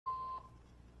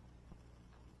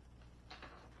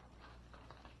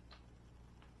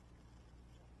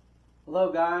Hello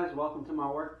guys, welcome to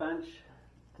my workbench.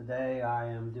 Today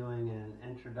I am doing an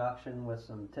introduction with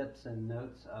some tips and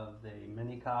notes of the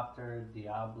Minicopter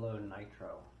Diabolo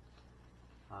Nitro.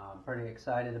 I'm pretty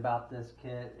excited about this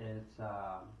kit. It's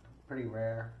pretty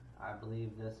rare. I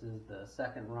believe this is the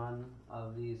second run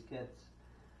of these kits.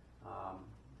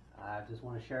 I just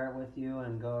want to share it with you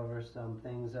and go over some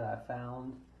things that I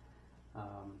found.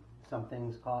 Some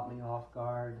things caught me off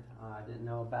guard. I didn't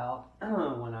know about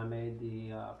when I made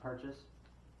the purchase.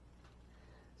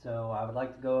 So I would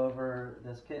like to go over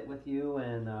this kit with you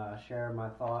and share my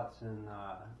thoughts and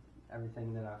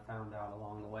everything that I found out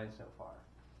along the way so far.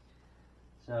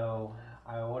 So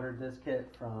I ordered this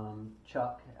kit from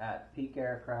Chuck at Peak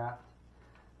Aircraft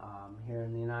here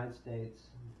in the United States.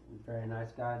 Very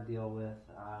nice guy to deal with.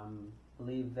 I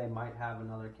believe they might have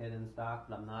another kit in stock,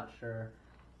 but I'm not sure.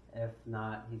 If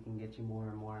not, he can get you more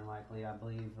and more than likely. I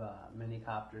believe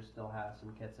Minicopter still has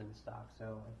some kits in stock,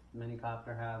 so if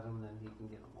Minicopter has them, then he can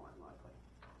get them more than likely.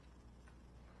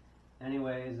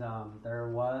 Anyways, there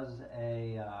was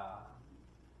a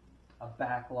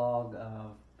backlog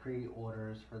of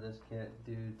pre-orders for this kit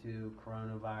due to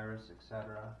coronavirus,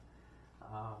 etc.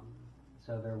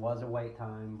 So there was a wait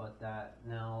time, but that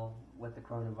now with the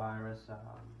coronavirus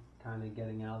kind of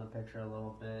getting out of the picture a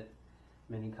little bit,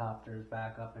 Minicopter's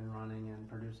back up and running and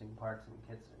producing parts and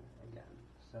kits again.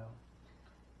 So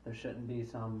there shouldn't be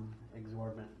some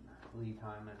exorbitant lead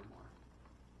time anymore.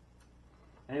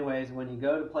 Anyways, when you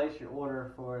go to place your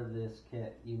order for this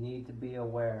kit, you need to be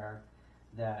aware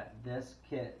that this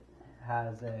kit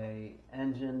has a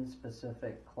engine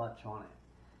specific clutch on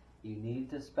it. You need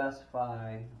to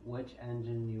specify which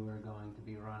engine you are going to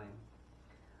be running.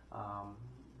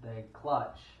 The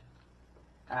clutch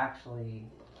actually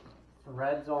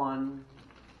threads on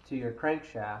to your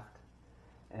crankshaft,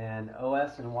 and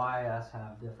OS and YS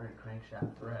have different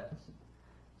crankshaft threads.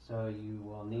 So you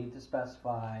will need to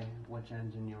specify which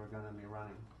engine you are going to be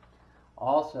running.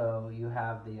 Also, you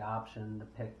have the option to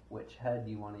pick which head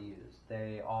you want to use.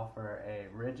 They offer a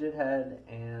rigid head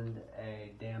and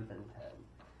a dampened head.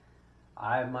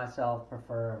 I myself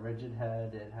prefer a rigid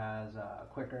head. It has a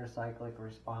quicker cyclic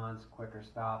response, quicker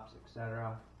stops,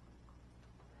 etc.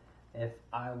 If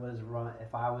I was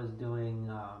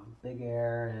doing big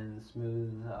air and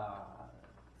smooth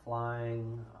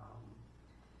flying,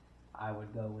 I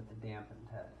would go with the dampened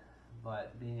head.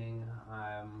 But being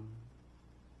I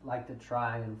like to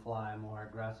try and fly more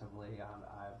aggressively,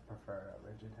 I prefer a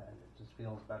rigid head. It just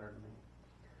feels better to me.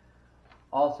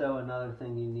 Also, another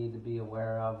thing you need to be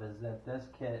aware of is that this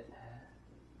kit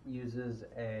uses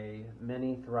a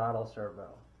mini throttle servo.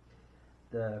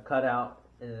 The cutout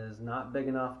is not big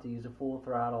enough to use a full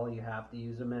throttle. You have to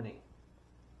use a mini.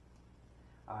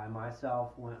 I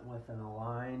myself went with an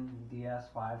Align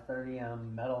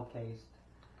DS530M metal cased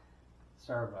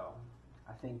servo.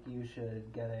 I think you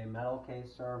should get a metal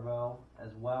cased servo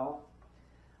as well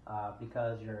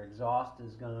because your exhaust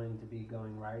is going to be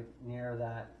going right near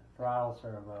that throttle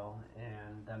servo,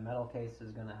 and the metal case is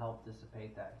going to help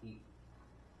dissipate that heat.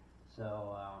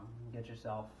 So get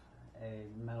yourself a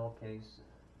metal case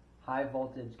high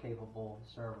voltage capable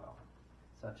servo,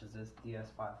 such as this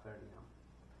DS530M.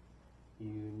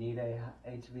 You need a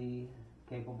HV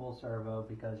capable servo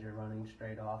because you're running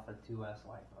straight off a 2S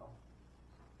LiPo.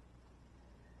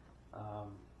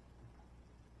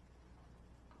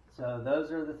 So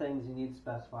those are the things you need to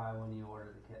specify when you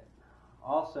order the kit.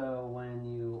 Also, when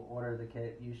you order the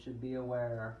kit, you should be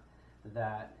aware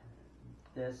that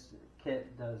this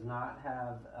kit does not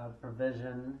have a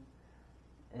provision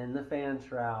in the fan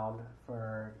shroud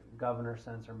for governor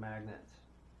sensor magnets.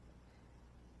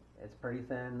 It's pretty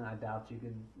thin. I doubt you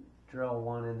could drill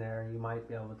one in there. You might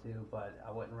be able to, but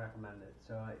I wouldn't recommend it.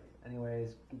 So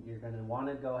anyways, you're going to want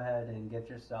to go ahead and get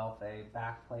yourself a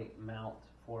backplate mount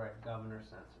for a governor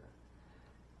sensor.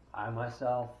 I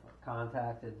myself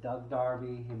contacted Doug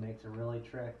Darby. He makes a really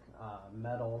trick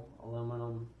metal,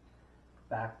 aluminum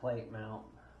backplate mount,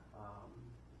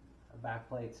 a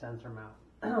backplate sensor mount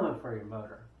for your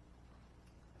motor.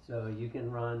 So you can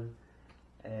run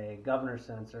a governor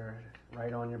sensor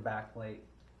right on your backplate.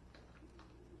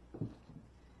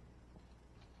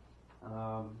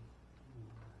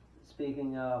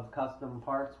 Speaking of custom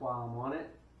parts, while I'm on it,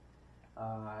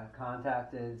 I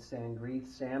contacted Sangrith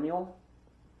Samuel.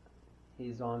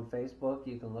 He's on Facebook.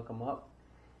 You can look him up.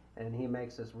 And he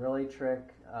makes this really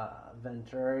trick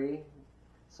Venturi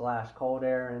 / cold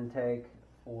air intake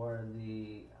for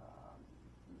the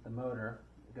motor.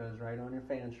 It goes right on your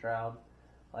fan shroud,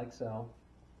 like so.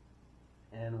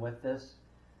 And with this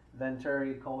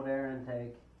Venturi cold air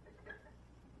intake,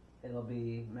 it'll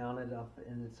be mounted up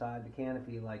inside the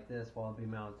canopy like this, while it'll be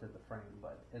mounted to the frame.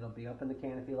 But it'll be up in the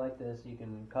canopy like this. You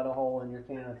can cut a hole in your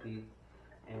canopy,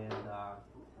 and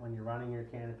when you're running your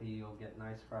canopy, you'll get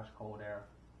nice, fresh, cold air.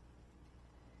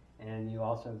 And you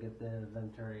also get the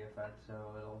Venturi effect, so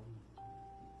it'll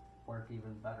work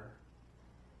even better.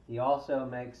 He also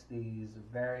makes these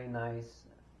very nice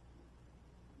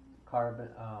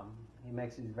he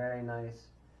makes these very nice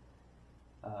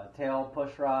tail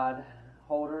push rod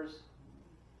holders.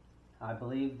 I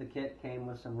believe the kit came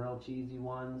with some real cheesy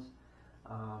ones,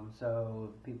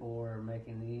 so people were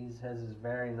making these. His is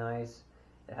very nice.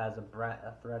 It has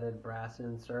a threaded brass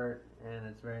insert, and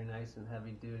it's very nice and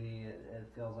heavy duty. It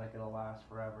feels like it'll last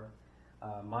forever.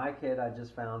 My kit, I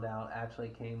just found out, actually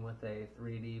came with a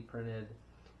 3D printed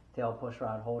tail push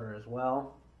rod holder as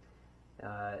well.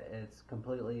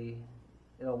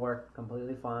 It'll work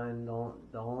completely fine.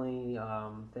 The only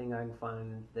thing I can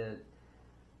find that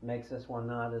makes this one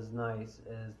not as nice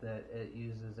is that it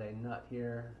uses a nut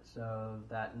here, so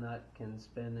that nut can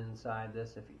spin inside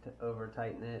this if you over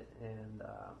tighten it, and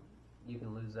you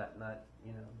can lose that nut,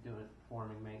 doing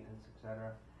forming maintenance,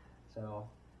 etc. So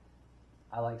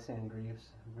I like sand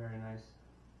greaves, very nice.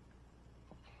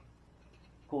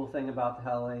 Cool thing about the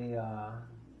heli,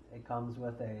 it comes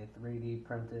with a 3D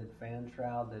printed fan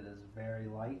shroud that is very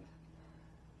light.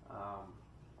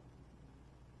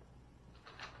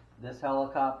 This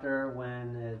helicopter,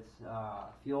 when it's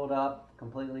fueled up,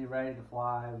 completely ready to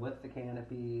fly, with the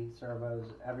canopy, servos,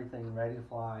 everything ready to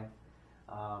fly,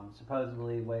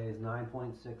 supposedly weighs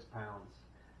 9.6 pounds,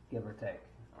 give or take.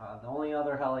 The only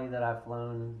other heli that I've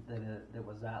flown that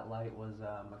was that light was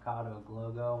Mikado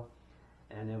Glogo,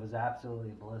 and it was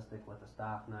absolutely ballistic with a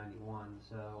stock 91.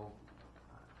 So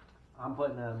I'm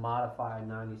putting a modified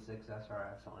 96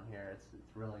 SRX on here. It's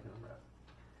really going to rip.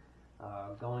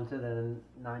 Going to the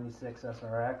 96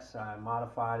 SRX, I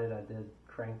modified it. I did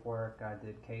crank work, I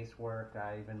did case work,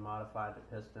 I even modified the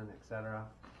piston, etc.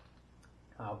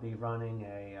 I'll be running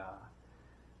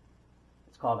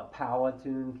it's called a Power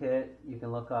Tune kit. You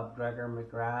can look up Gregor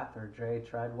McGrath or Dre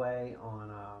Treadway on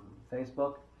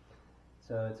Facebook.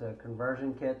 So it's a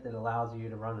conversion kit that allows you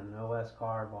to run an OS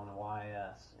carb on a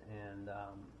YS, and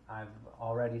I've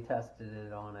already tested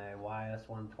it on a YS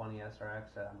 120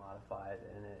 SRX that I modified,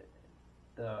 and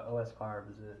the OS carb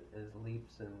is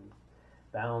leaps and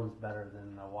bounds better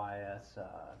than the YS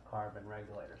carbon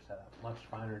regulator setup. Much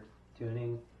finer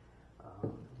tuning,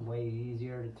 way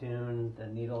easier to tune. The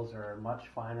needles are much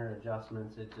finer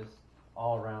adjustments. It just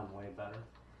all around way better.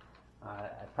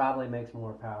 It probably makes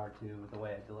more power to the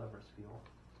way it delivers fuel.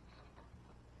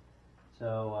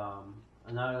 So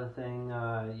another thing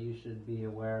you should be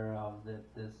aware of,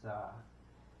 that this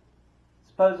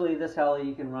supposedly this heli,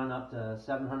 you can run up to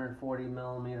 740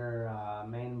 millimeter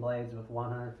main blades with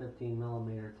 115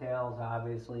 millimeter tails.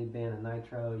 Obviously, being a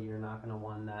nitro, you're not going to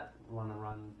want to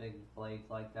run big blades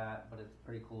like that, but it's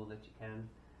pretty cool that you can.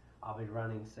 I'll be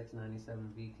running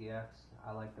 697 VTX.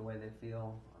 I like the way they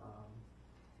feel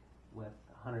with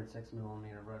 106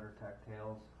 millimeter rotor tech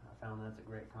tails. I found that's a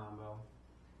great combo.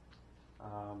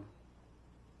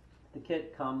 The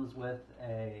kit comes with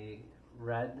a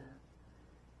red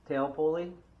tail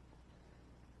pulley,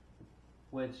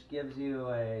 which gives you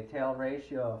a tail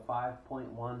ratio of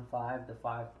 5.15 to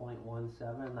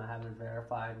 5.17. I haven't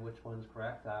verified which one's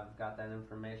correct. I've got that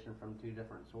information from two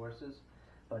different sources,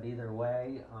 but either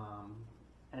way,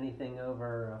 anything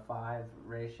over a 5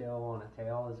 ratio on a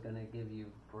tail is going to give you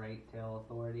great tail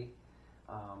authority.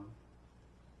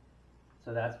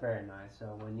 So that's very nice.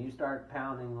 So when you start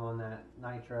pounding on that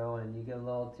nitro and you get a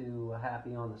little too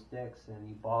happy on the sticks and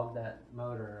you bog that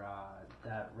motor,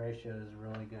 that ratio is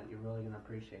really good. You're really going to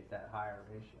appreciate that higher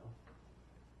ratio.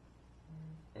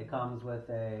 It comes with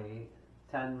a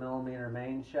 10 millimeter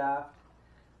main shaft.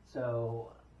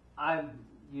 So I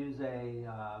use a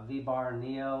V-Bar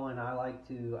Neo, and I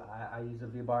use a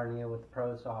V-Bar Neo with the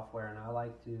Pro software, and I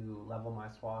like to level my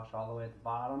swash all the way at the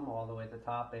bottom, all the way at the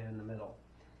top, and the middle.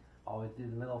 Always do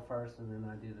the middle first, and then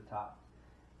I do the top.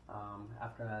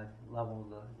 After I level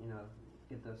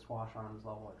get the swash arms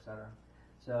level, etc.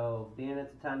 So being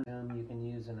it's a 10 you can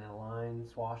use an aligned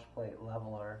swash plate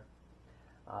leveler,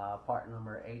 part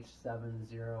number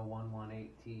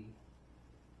H70118T,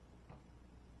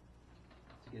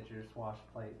 to get your swash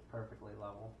plate perfectly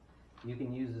level. You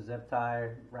can use a zip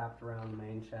tie wrapped around the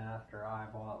main shaft or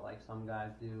eyeball it like some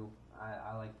guys do.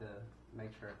 I like to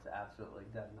make sure it's absolutely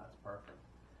dead nuts perfect.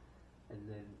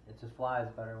 It just flies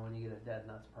better when you get it dead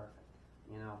nuts perfect.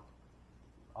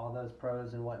 All those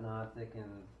pros and whatnot, they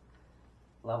can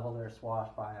level their swash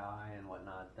by eye and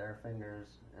whatnot, their fingers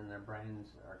and their brains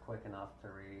are quick enough to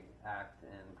react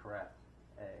and correct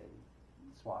a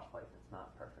swash plate that's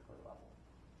not perfectly level.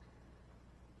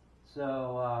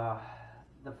 So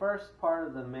the first part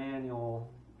of the manual,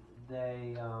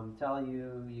 they tell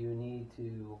you need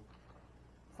to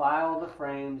file the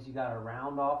frames, you got to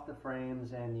round off the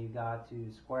frames, and you got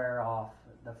to square off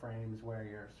the frames where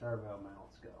your servo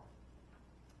mounts go.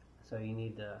 So you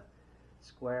need to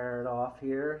square it off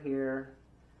here, here,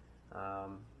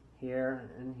 here,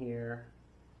 and here,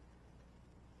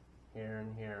 here,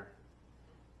 and here.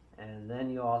 And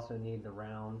then you also need to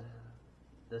round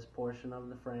this portion of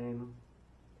the frame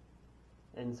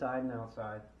inside and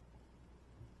outside.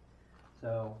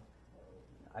 So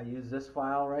I use this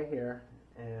file right here,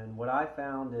 and what I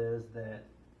found is that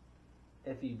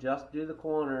if you just do the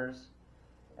corners,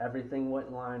 everything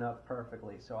wouldn't line up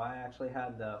perfectly. So I actually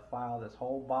had to file this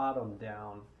whole bottom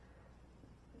down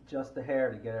just a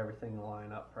hair to get everything to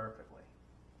line up perfectly.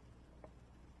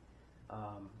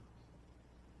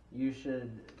 You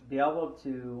should be able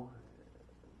to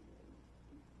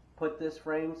put this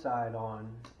frame side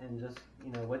on and just,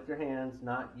 with your hands,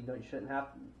 you shouldn't have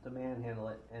to manhandle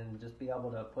it, and just be able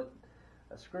to put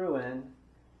a screw in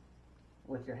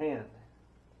with your hand.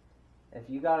 If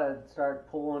you gotta start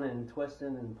pulling and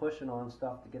twisting and pushing on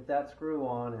stuff to get that screw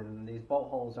on, and these bolt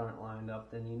holes aren't lined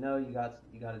up, then you got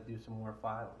to do some more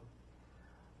filing.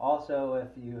 Also, if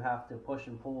you have to push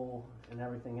and pull and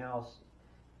everything else,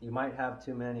 you might have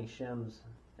too many shims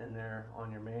in there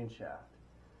on your main shaft.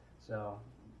 So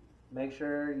make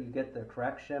sure you get the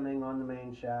correct shimming on the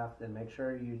main shaft, and make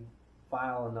sure you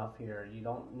file enough here. You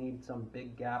don't need some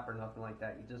big gap or nothing like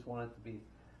that. You just want it to be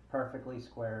perfectly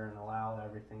square and allow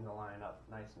everything to line up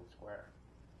nice and square.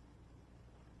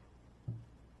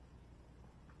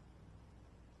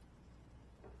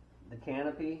 The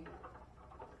canopy,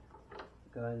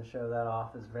 go ahead and show that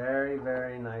off, is very,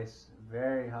 very nice,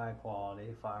 very high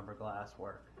quality fiberglass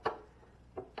work.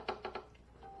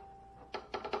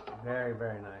 Very,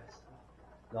 very nice.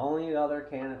 The only other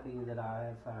canopy that I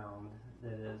have found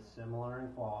that is similar in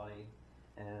quality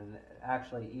and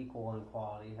actually equal in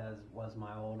quality was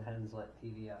my old Henslet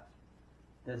TDF.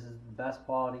 This is the best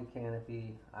quality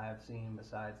canopy I have seen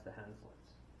besides the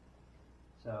Henslets.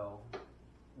 So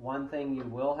one thing you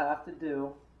will have to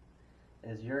do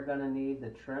is you're going to need to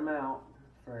trim out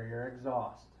for your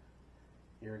exhaust.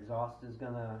 Your exhaust is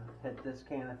going to hit this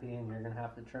canopy, and you're going to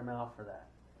have to trim out for that.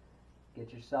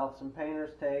 Get yourself some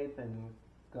painter's tape and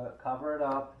cover it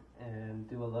up, and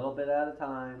do a little bit at a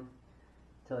time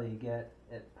till you get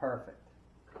it perfect.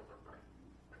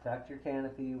 Protect your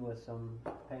canopy with some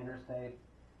painter's tape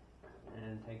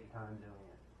and take your time doing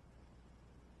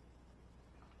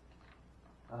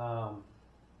it.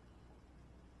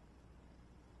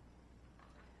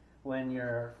 When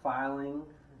you're filing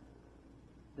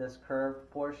this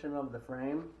curved portion of the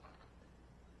frame,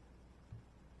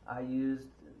 I used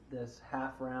this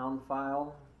half round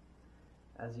file.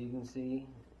 As you can see,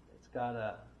 it's got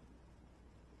a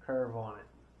curve on it,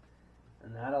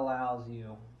 and that allows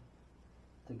you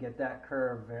to get that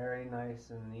curve very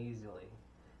nice and easily,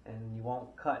 and you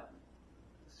won't cut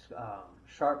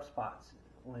sharp spots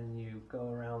when you go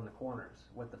around the corners.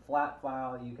 With the flat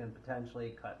file, you can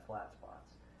potentially cut flat spots.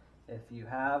 If you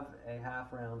have a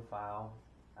half round file,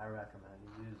 I recommend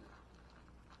you use it.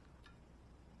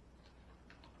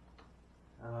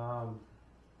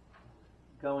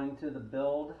 Going to the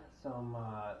build, some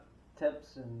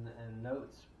tips and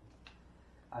notes.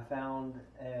 I found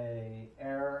an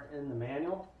error in the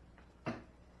manual.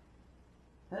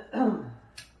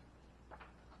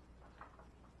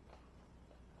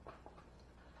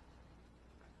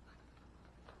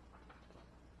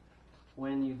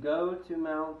 When you go to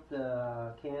mount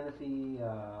the canopy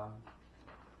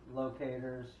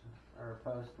locators or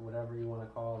posts, whatever you want to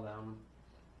call them,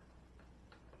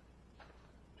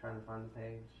 trying to find the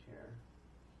page here.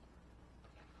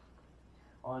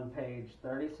 On page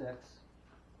 36,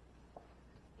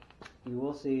 you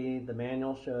will see the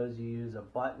manual shows you use a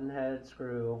button head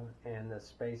screw and the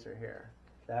spacer here.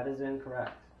 That is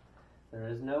incorrect. There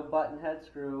is no button head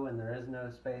screw and there is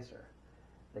no spacer.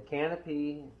 The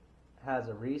canopy has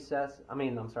a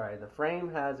the frame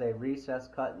has a recess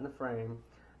cut in the frame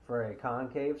for a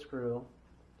concave screw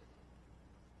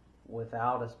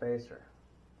without a spacer.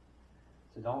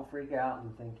 So don't freak out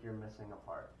and think you're missing a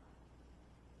part.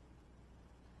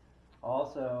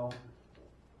 Also,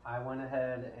 I went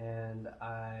ahead and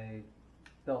I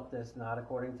built this not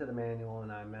according to the manual,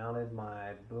 and I mounted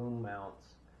my boom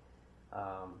mounts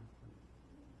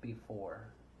before.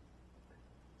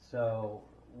 So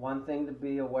one thing to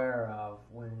be aware of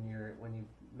when you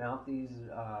mount these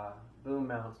boom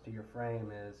mounts to your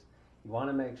frame is you want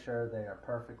to make sure they are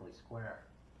perfectly square.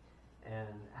 And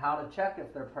how to check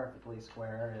if they're perfectly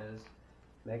square is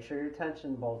make sure your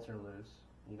tension bolts are loose.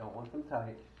 You don't want them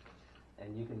tight.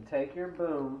 And you can take your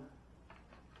boom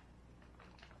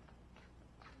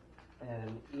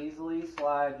and easily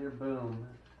slide your boom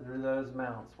through those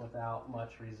mounts without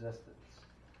much resistance.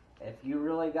 If you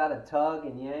really got to tug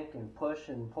and yank and push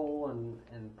and pull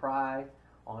and pry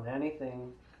on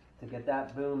anything to get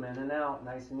that boom in and out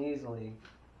nice and easily,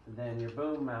 then your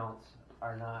boom mounts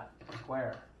are not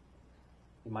square.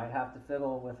 You might have to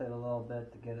fiddle with it a little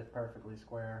bit to get it perfectly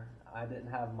square. I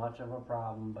didn't have much of a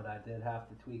problem, but I did have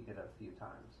to tweak it a few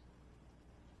times,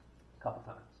 a couple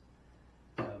times.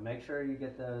 So make sure you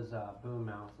get those boom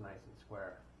mounts nice and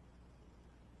square.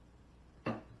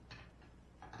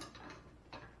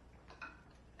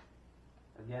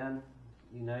 Again,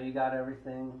 you know you got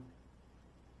everything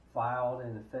filed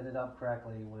and fitted up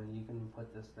correctly when you can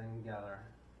put this thing together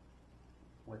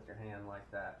with your hand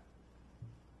like that.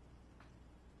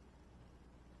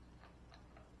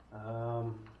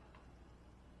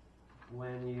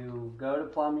 When you go to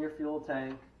plumb your fuel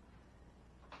tank,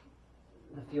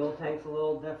 the fuel tank's a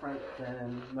little different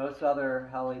than most other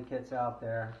heli kits out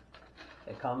there.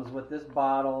 It comes with this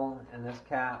bottle and this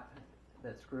cap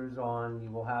that screws on. You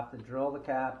will have to drill the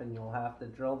cap and you'll have to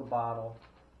drill the bottle.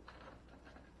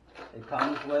 It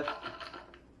comes with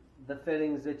the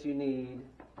fittings that you need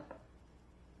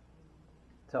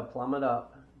to plumb it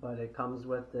up, but it comes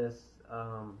with this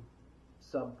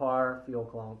subpar fuel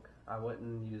clunk. I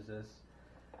wouldn't use this.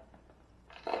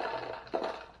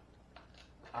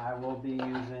 I will be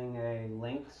using a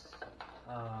Lynx.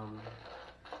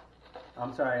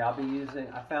 I'll be using,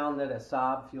 I found that a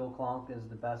Saab fuel clunk is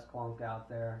the best clunk out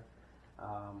there.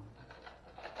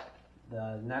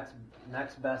 The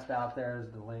next best out there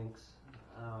is the Lynx.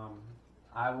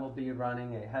 I will be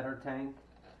running a header tank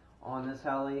on this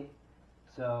heli.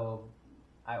 So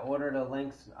I ordered a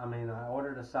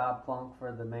Saab clunk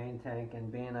for the main tank,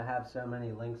 and being I have so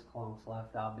many Lynx clunks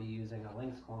left, I'll be using a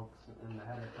Lynx clunk in the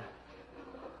header tank.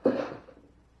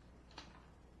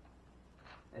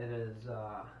 It is,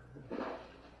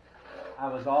 I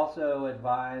was also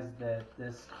advised that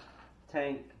this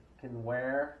tank can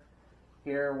wear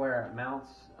here where it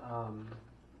mounts,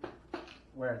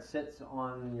 where it sits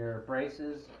on your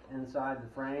braces inside the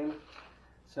frame.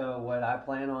 So what I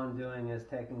plan on doing is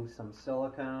taking some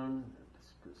silicone,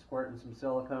 squirting some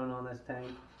silicone on this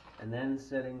tank, and then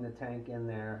sitting the tank in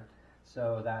there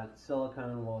so that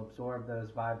silicone will absorb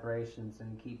those vibrations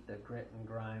and keep the grit and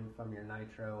grime from your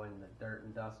nitro and the dirt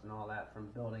and dust and all that from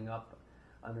building up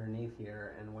underneath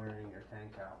here and wearing your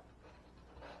tank out.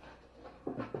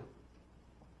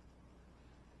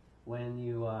 When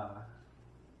you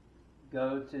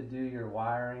go to do your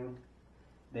wiring,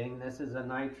 being this is a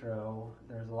nitro,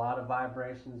 there's a lot of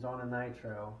vibrations on a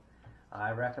nitro.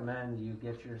 I recommend you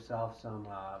get yourself some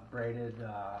braided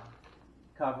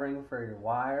covering for your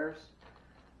wires.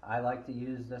 I like to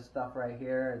use this stuff right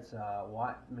here. It's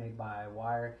made by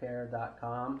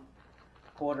wirecare.com.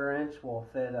 1/4 inch will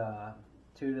fit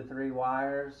 2 to 3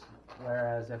 wires,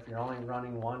 whereas if you're only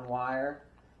running one wire,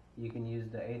 you can use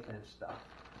the 1/8 inch stuff.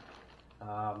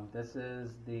 This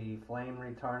is the flame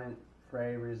retardant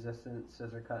fray resistant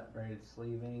scissor cut braided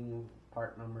sleeving.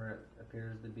 Part number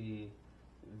appears to be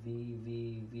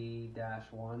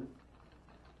VVV-1.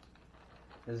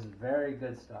 This is very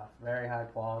good stuff, very high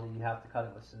quality. You have to cut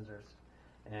it with scissors.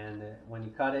 And when you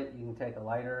cut it, you can take a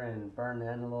lighter and burn the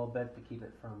end a little bit to keep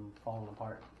it from falling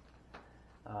apart.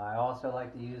 I also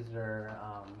like to use their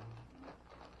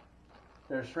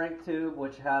shrink tube,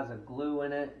 which has a glue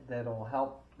in it that'll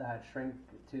help that shrink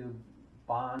tube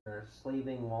bond. Or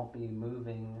sleeving won't be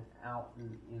moving out,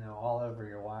 all over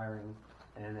your wiring,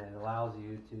 and it allows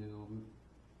you to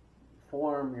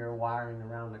form your wiring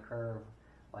around the curve,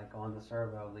 like on the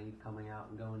servo lead coming out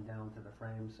and going down to the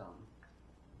frame some.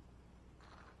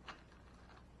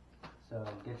 So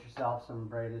get yourself some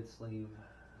braided sleeve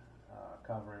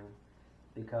covering,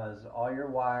 because all your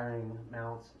wiring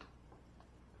mounts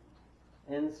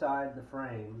inside the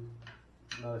frame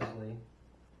mostly,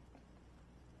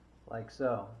 like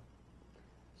so.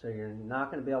 So you're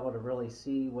not going to be able to really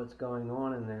see what's going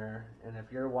on in there, and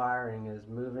if your wiring is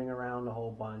moving around a whole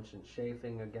bunch and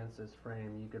chafing against this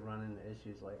frame, you could run into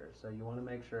issues later. So you want to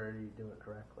make sure you do it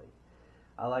correctly.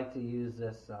 I like to use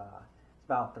this, it's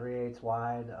about 3/8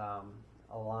 wide,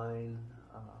 Align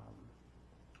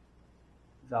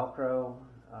Velcro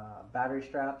battery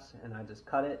straps, and I just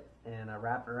cut it and I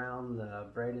wrap it around the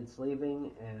braided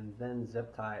sleeving and then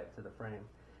zip tie it to the frame.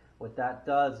 What that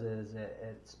does is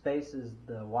it spaces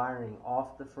the wiring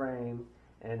off the frame,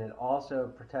 and it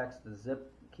also protects the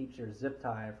keeps your zip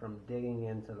tie from digging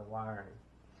into the wiring.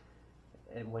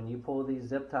 And when you pull these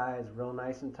zip ties real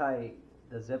nice and tight,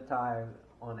 the zip tie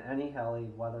on any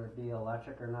heli, whether it be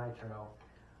electric or nitro,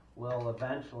 will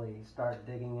eventually start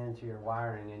digging into your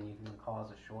wiring, and you can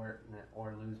cause a short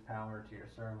or lose power to your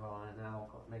servo, and that'll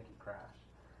make you crash.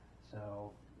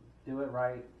 So do it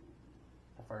right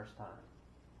the first time.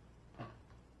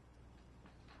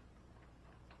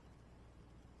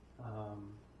 I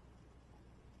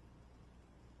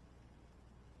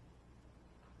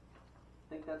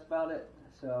think that's about it.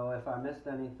 So if I missed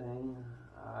anything,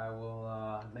 I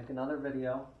will make another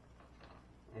video,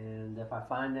 and if I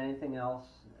find anything else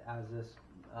as this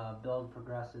build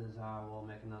progresses, I will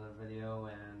make another video,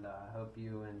 and I hope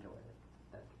you enjoy it.